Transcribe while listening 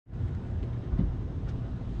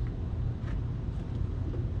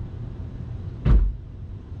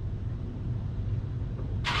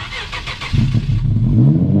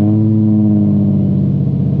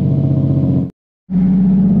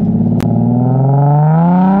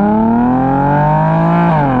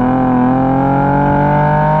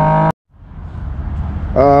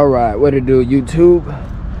What it do, YouTube?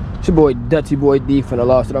 It's your boy Dutty Boy D from the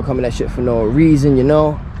Lost. Don't come in that shit for no reason, you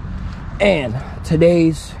know. And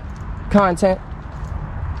today's content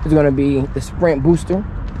is gonna be the Sprint Booster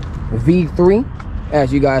V3,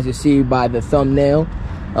 as you guys can see by the thumbnail.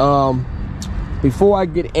 Before I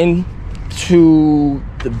get into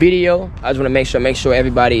the video, I just want to make sure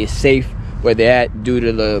everybody is safe where they're at due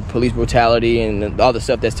to the police brutality and all the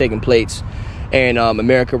stuff that's taking place in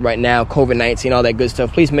America right now, COVID-19, all that good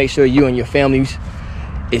stuff. Please make sure you and your families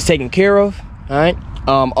is taken care of. All right.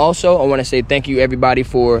 Also, I want to say thank you everybody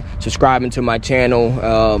for subscribing to my channel,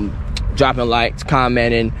 dropping likes,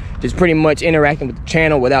 commenting, just pretty much interacting with the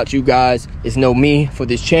channel. Without you guys, it's no me for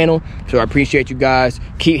this channel. So I appreciate you guys.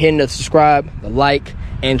 Keep hitting the subscribe, the like,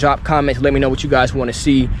 and drop comments. Let me know what you guys want to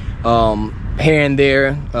see here and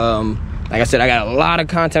there. Like I said, I got a lot of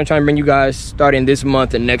content I'm trying to bring you guys starting this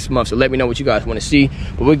month and next month. So let me know what you guys want to see.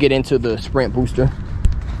 But we'll get into the Sprint Booster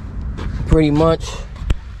pretty much.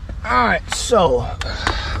 All right, so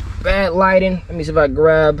bad lighting. Let me see if I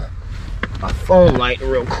grab my phone light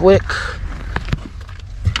real quick.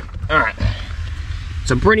 All right,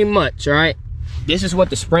 so pretty much, all right, this is what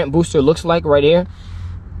the Sprint Booster looks like right here.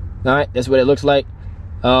 All right, that's what it looks like.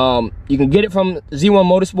 You can get it from Z1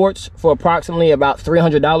 Motorsports for approximately about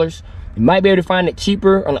 $300. You might be able to find it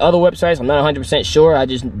cheaper on other websites. I'm not 100% sure. I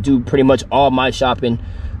just do pretty much all my shopping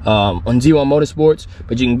on Z1 Motorsports,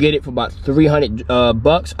 but you can get it for about 300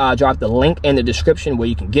 bucks. I'll drop the link in the description where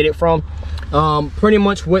you can get it from. Pretty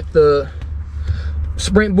much what the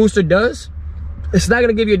Sprint Booster does, it's not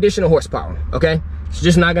gonna give you additional horsepower, okay? It's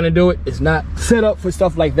just not gonna do it. It's not set up for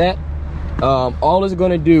stuff like that. All it's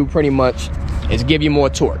gonna do pretty much is give you more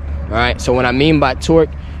torque. All right, so what I mean by torque,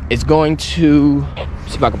 it's going to,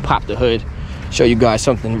 see if I can pop the hood, show you guys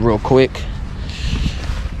something real quick.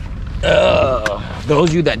 Those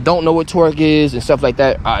of you that don't know what torque is and stuff like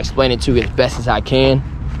that, I'll explain it to you as best as I can.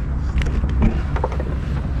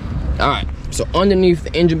 All right, so underneath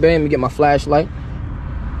the engine bay, let me get my flashlight.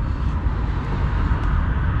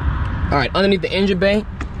 All right, underneath the engine bay,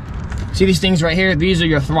 see these things right here? These are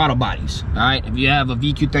your throttle bodies. All right, if you have a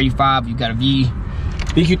VQ35, you got a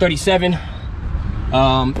VQ37,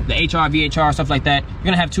 the HR, VHR, stuff like that, you're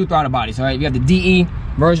gonna have two throttle bodies. All right, if you have the DE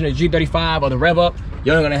version of G35 or the Rev Up,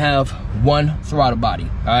 you're only gonna have one throttle body.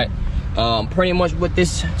 All right, pretty much what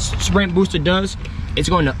this Sprint Booster does, it's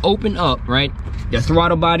going to open up, right, the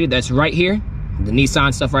throttle body that's right here, the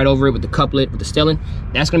Nissan stuff right over it with the couplet, with the Stillen,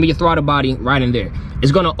 that's gonna be your throttle body right in there.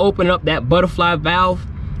 It's gonna open up that butterfly valve.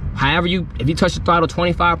 However, if you touch the throttle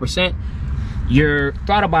 25%, your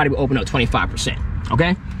throttle body will open up 25%,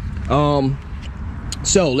 okay?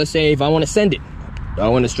 So let's say if I want to send it, I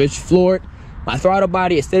want to stretch floor it, my throttle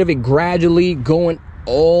body, instead of it gradually going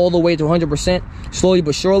all the way to 100%, slowly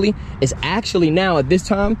but surely, it's actually now at this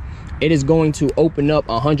time, it is going to open up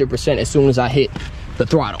 100% as soon as I hit the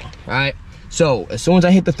throttle, all right? So as soon as I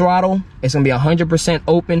hit the throttle, it's gonna be 100%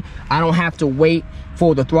 open. I don't have to wait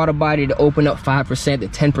for the throttle body to open up 5%, to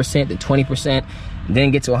 10%, to 20%, then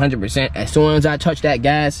get to 100%. As soon as I touch that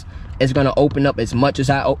gas, it's gonna open up as much as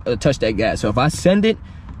I touch that gas. So if I send it,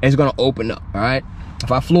 it's gonna open up, all right?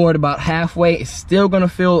 If I floor it about halfway, it's still gonna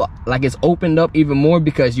feel like it's opened up even more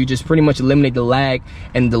because you just pretty much eliminate the lag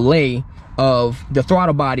and delay of the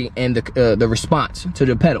throttle body and the response to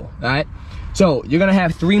the pedal, all right? So you're gonna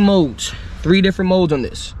have three modes, three different modes on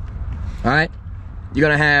this, all right? You're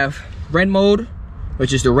gonna have red mode,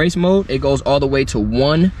 which is the race mode. It goes all the way to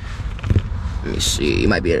 1. Let me see, you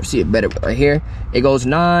might be able to see it better right here. It goes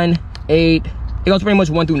 9, 8, it goes pretty much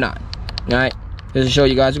 1 through 9, all right? Just to show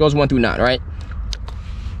you guys, it goes 1 through 9, all right?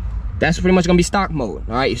 That's pretty much gonna be stock mode,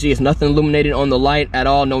 all right? You see it's nothing illuminated on the light at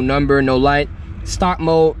all, no number, no light. Stock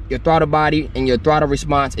mode, your throttle body and your throttle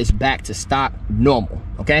response is back to stock normal,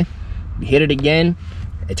 okay? You hit it again,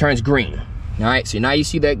 it turns green, all right? So now you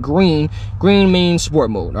see that green means sport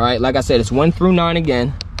mode, all right? Like I said, it's 1 through 9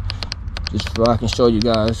 again, just so I can show you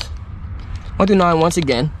guys. 1 through 9 once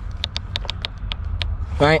again,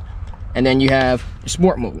 all right? And then you have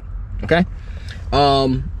sport mode, okay?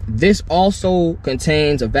 This also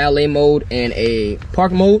contains a valet mode and a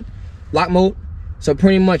park mode, lock mode. So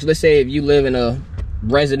pretty much, let's say if you live in a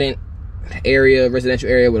residential area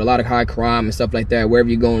with a lot of high crime and stuff like that, wherever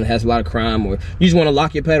you're going has a lot of crime, or you just want to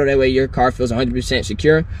lock your pedal, that way your car feels 100%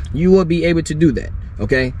 secure, you will be able to do that,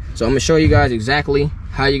 okay? So I'm gonna show you guys exactly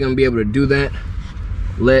how you're gonna be able to do that.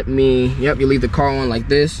 Yep, you leave the car on like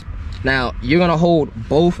this. Now, you're gonna hold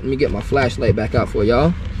both, let me get my flashlight back out for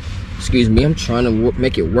y'all. Excuse me, I'm trying to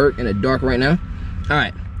make it work in the dark right now. All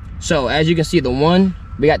right, so as you can see,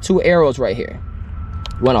 we got 2 arrows right here.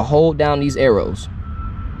 You wanna hold down these arrows.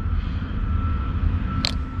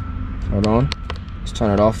 Hold on. Let's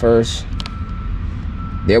turn it off first.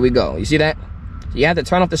 There we go. You see that? So you have to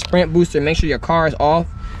turn off the sprint booster. Make sure your car is off.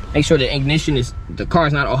 Make sure the ignition is, the car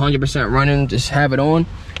is not 100% running. Just have it on.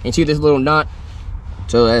 And see this little knot?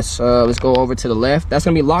 So let's go over to the left. That's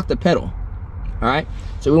gonna be lock the pedal. All right.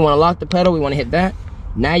 So we want to lock the pedal. We want to hit that.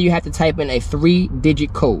 Now you have to type in a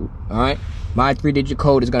 3-digit code. All right. My 3-digit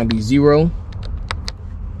code is gonna be 0,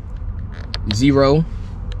 0.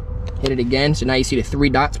 Hit it again. So now you see the 3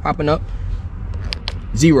 dots popping up.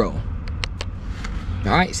 0.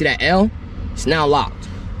 All right. See that L? It's now locked.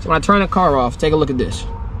 So when I turn the car off, take a look at this.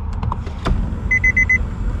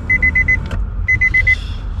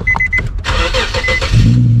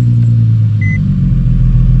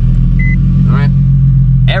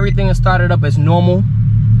 Everything is started up as normal.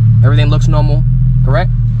 Everything looks normal, correct?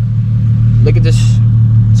 Look at this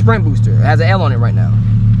sprint booster. It has an L on it right now.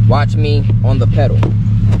 Watch me on the pedal.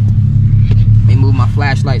 Let me move my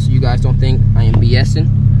flashlight so you guys don't think I am BSing.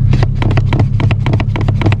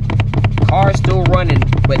 Car is still running,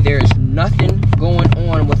 but there's nothing going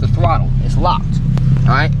on with the throttle. It's locked, all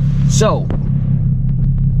right? So,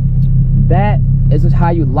 that is how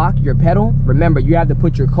you lock your pedal. Remember, you have to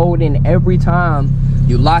put your code in every time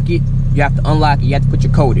you lock it. You have to unlock it. You have to put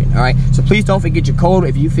your code in. All right. So please don't forget your code.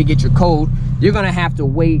 If you forget your code, you're gonna have to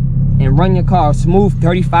wait and run your car smooth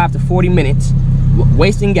 35 to 40 minutes,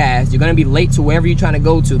 wasting gas. You're gonna be late to wherever you're trying to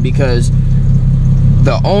go to, because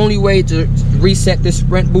the only way to reset this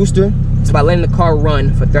sprint booster is by letting the car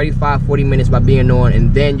run for 35-40 minutes by being on,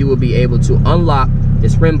 and then you will be able to unlock the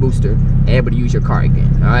sprint booster and able to use your car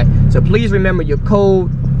again. All right. So please remember your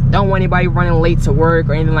code. Don't want anybody running late to work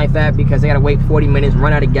or anything like that, because they gotta wait 40 minutes,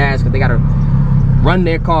 run out of gas, because they gotta run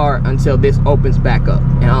their car until this opens back up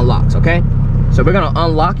and unlocks. Okay. So we're gonna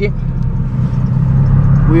unlock it.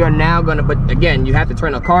 We are now gonna, but again, you have to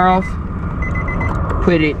turn the car off,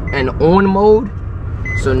 put it in on mode.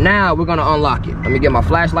 So now we're gonna unlock it. Let me get my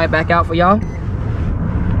flashlight back out for y'all.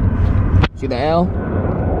 See the L?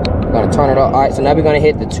 We're gonna turn it off. All right, so now we're gonna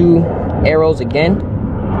hit the 2 arrows again.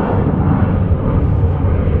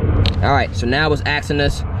 All right, so now it's asking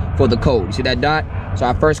us for the code. You see that dot? So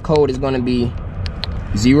our first code is gonna be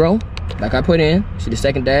 0, like I put in. See the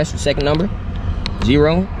second dash, the second number?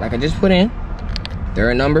 0, like I just put in.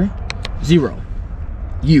 Third number, 0.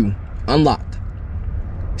 U, unlocked.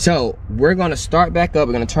 So we're gonna start back up.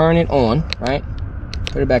 We're gonna turn it on, right?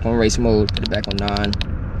 Put it back on race mode, put it back on 9.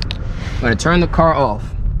 I'm gonna turn the car off.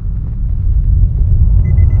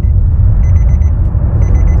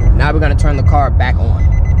 Now we're gonna turn the car back on.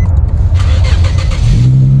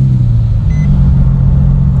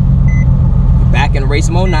 Back in race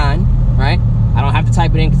mode 9, right? I don't have to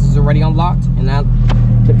type it in because it's already unlocked. And now,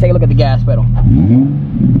 take a look at the gas pedal.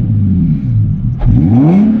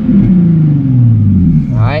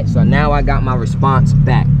 All right, so now I got my response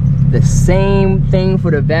back. The same thing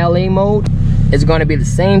for the valet mode. It's gonna be the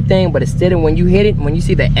same thing, but instead of when you hit it, when you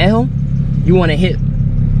see the L, you wanna hit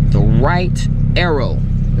the right arrow.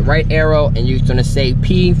 The right arrow, and you're gonna say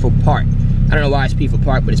P for park. I don't know why it's P for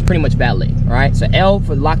park, but it's pretty much valet, all right? So L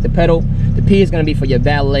for lock the pedal, the P is gonna be for your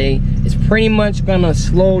valet. It's pretty much gonna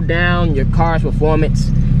slow down your car's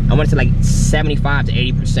performance. I want it to like 75 to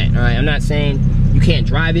 80%, all right? I'm not saying you can't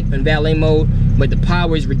drive it in valet mode, but the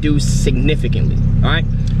power is reduced significantly, all right?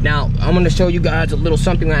 Now, I'm gonna show you guys a little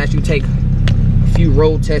something. I'm gonna actually take a few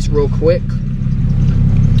road tests real quick.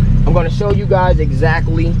 I'm gonna show you guys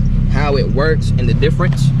exactly how it works and the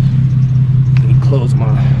difference. Let me close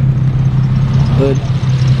my hood.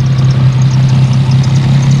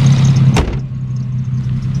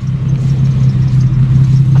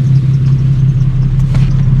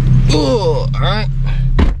 All right.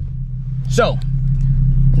 So,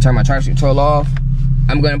 turn my traction control off.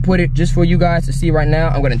 I'm gonna put it just for you guys to see right now.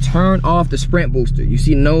 I'm gonna turn off the sprint booster. You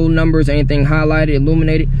see no numbers, anything highlighted,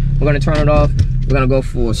 illuminated. We're gonna turn it off. We're gonna go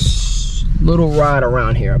for a little ride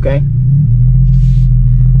around here, okay?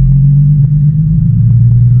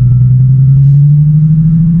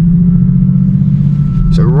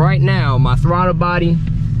 So right now, my throttle body,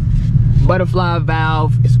 butterfly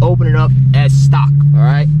valve is opening up as stock, all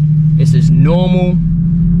right? This is normal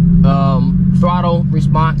throttle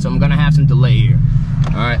response, so I'm gonna have some delay here,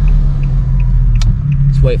 all right?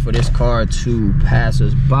 Let's wait for this car to pass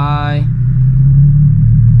us by.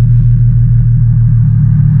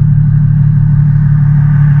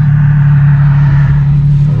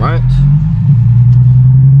 All right.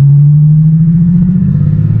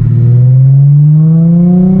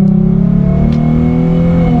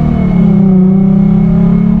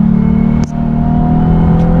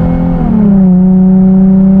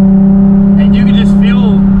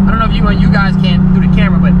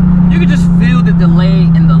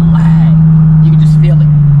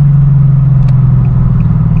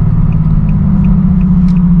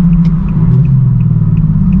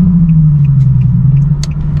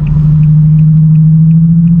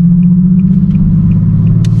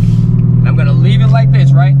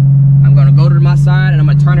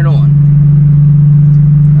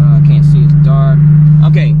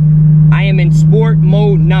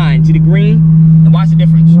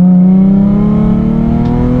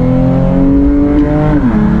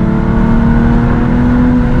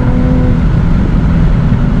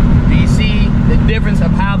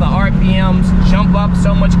 the RPMs jump up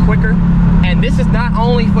so much quicker. And this is not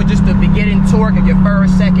only for just the beginning torque of your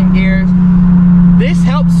first, second gears. This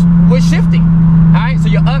helps with shifting. All right, so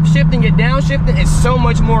your upshifting, your downshifting is so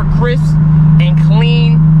much more crisp and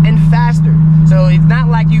clean and faster. So it's not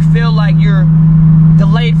like you feel like you're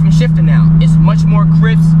delayed from shifting now. It's much more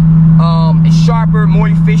crisp, it's sharper, more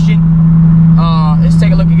efficient. Let's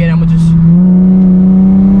take a look again. I'm gonna just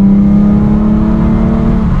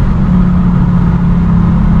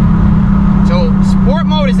sport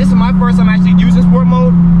mode this is my first time actually using sport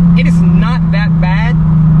mode. It is not that bad,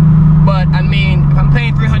 but I mean, if I'm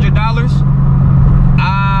paying $300,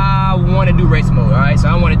 I want to do race mode. All right, so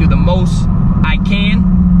I want to do the most I can.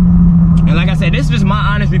 And like I said, this is just my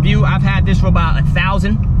honest review. I've had this for about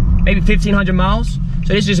 1,000, maybe 1,500 miles.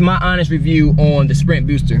 So this is just my honest review on the Sprint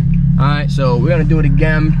Booster. All right, so we're gonna do it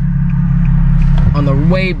again. On the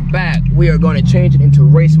way back, we are going to change it into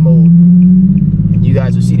race mode, and you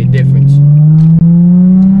guys will see the difference.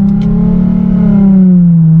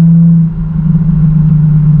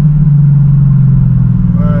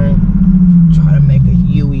 Alright, try to make a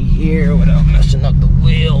U-E here without messing up the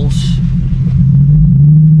wheels.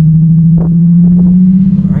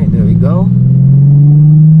 Alright, there we go.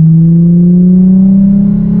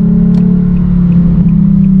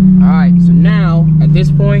 Alright, so now, at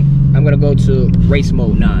this point, I'm gonna go to race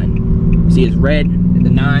mode 9. See, it's red in the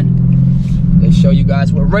 9. Let's show you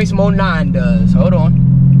guys what race mode 9 does. Hold on.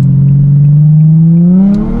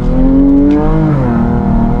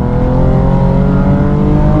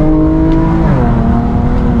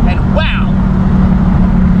 And wow,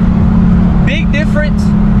 big difference.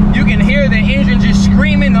 You can hear the engine just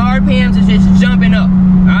screaming, the RPMs is just jumping up.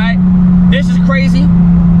 Alright, this is crazy.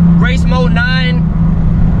 Race mode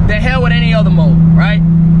 9, the hell with any other mode, right?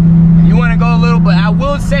 You want to go a little, but I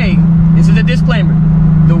will say, this is a disclaimer,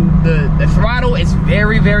 the throttle is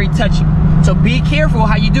very, very touchy, so be careful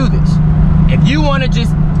how you do this. If you want to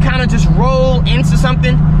just kind of just roll into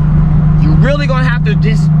something, you're really gonna have to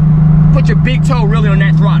just put your big toe really on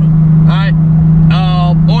that throttle. All right,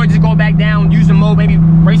 or just go back down, use the mode, maybe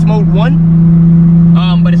race mode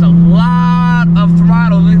 1. But it's a lot of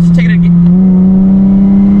throttle. Let's take it again.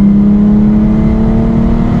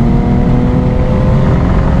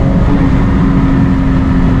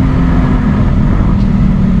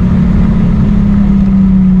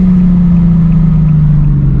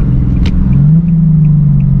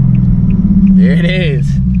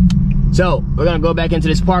 So we're gonna go back into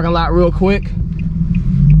this parking lot real quick,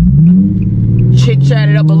 chit chat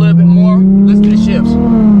it up a little bit more, listen to the shifts.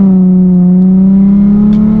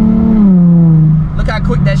 Look how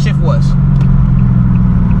quick that shift was.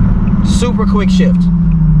 Super quick shift.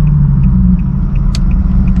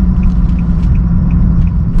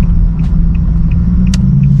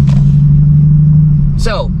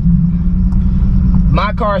 So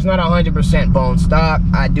my car is not 100% bone stock.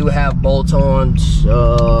 I do have bolt-ons,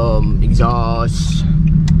 exhausts.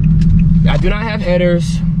 I do not have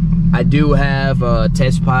headers. I do have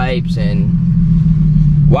test pipes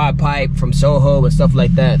and wide pipe from Soho and stuff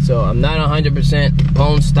like that. So I'm not 100%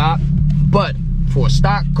 bone stock, but for a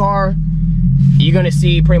stock car, you're gonna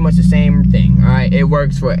see pretty much the same thing. All right, it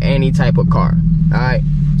works for any type of car. All right,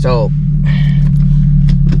 so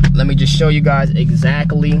let me just show you guys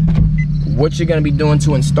exactly what you're gonna be doing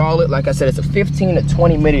to install it. Like I said, it's a 15 to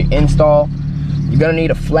 20 minute install. You're gonna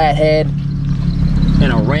need a flathead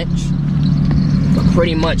and a wrench. But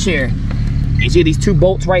pretty much here, you see these 2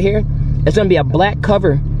 bolts right here? There's gonna be a black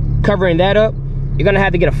cover covering that up. You're gonna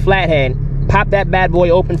have to get a flathead, pop that bad boy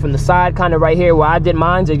open from the side, kind of right here where I did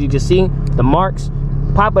mine, as you can see, the marks.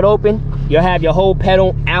 Pop it open, you'll have your whole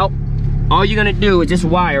pedal out. All you're gonna do is this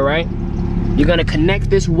wire, right? You're gonna connect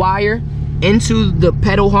this wire into the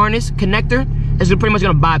pedal harness connector. It's pretty much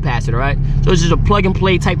gonna bypass it, all right? So it's just a plug and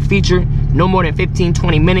play type feature, no more than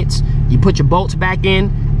 15-20 minutes. You put your bolts back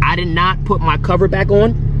in. I did not put my cover back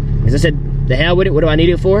on. As I said, the hell with it, what do I need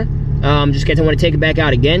it for? Just in case I wanna take it back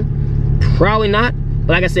out again. Probably not,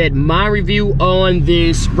 but like I said, my review on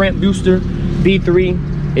this Sprint Booster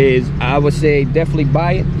V3 is, I would say, definitely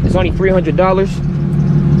buy it. It's only $300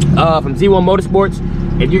 from Z1 Motorsports.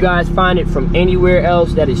 If you guys find it from anywhere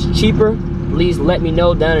else that is cheaper, please let me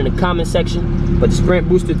know down in the comment section. But the Sprint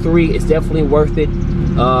Booster 3 is definitely worth it.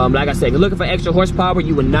 Like I said, if you're looking for extra horsepower,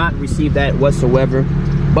 you will not receive that whatsoever.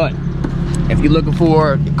 But if you're looking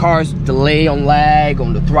for the car's delay on lag,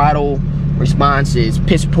 on the throttle response is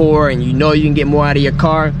piss poor, and you know you can get more out of your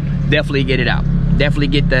car, definitely get it out. Definitely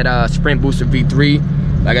get that Sprint Booster V3.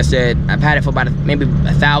 Like I said, I've had it for about maybe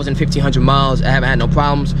 1,000, 1,500 miles. I haven't had no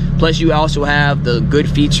problems. Plus, you also have the good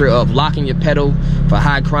feature of locking your pedal for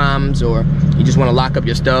high crimes, or you just want to lock up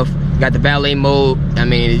your stuff. You got the valet mode. I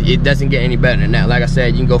mean, it doesn't get any better than that. Like I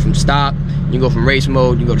said, you can go from stop, you can go from race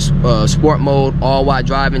mode, you can go to sport mode, all while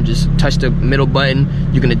driving. Just touch the middle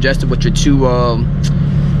button. You can adjust it with your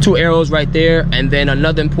two arrows right there. And then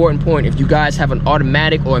another important point, if you guys have an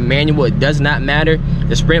automatic or a manual, it does not matter.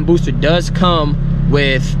 The Sprint Booster does come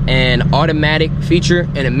with an automatic feature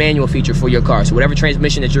and a manual feature for your car. So whatever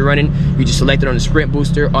transmission that you're running, you just select it on the Sprint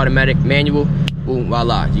Booster, automatic, manual, boom,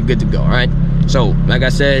 voila, you're good to go. All right, so like I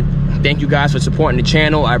said, thank you guys for supporting the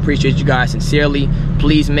channel. I appreciate you guys sincerely.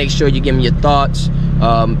 Please make sure you give me your thoughts.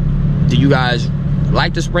 Do you guys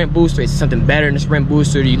like the Sprint Booster? Is it something better than the Sprint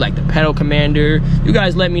Booster? Do you like the pedal commander? You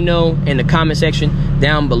guys let me know in the comment section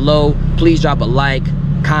down below. Please drop a like,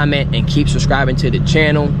 comment, and keep subscribing to the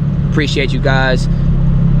channel. Appreciate you guys.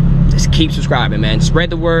 Just keep subscribing, man. Spread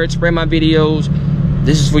the word, spread my videos.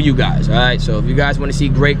 This is for you guys, all right? So if you guys want to see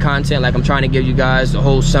great content like I'm trying to give you guys the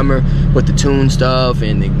whole summer with the tune stuff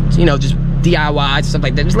and the, you know, just DIY stuff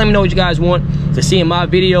like that, just let me know what you guys want to see in my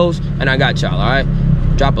videos, and I got y'all. All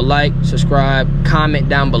right, drop a like, subscribe, comment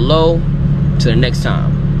down below. Till the next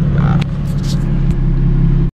time. Bye.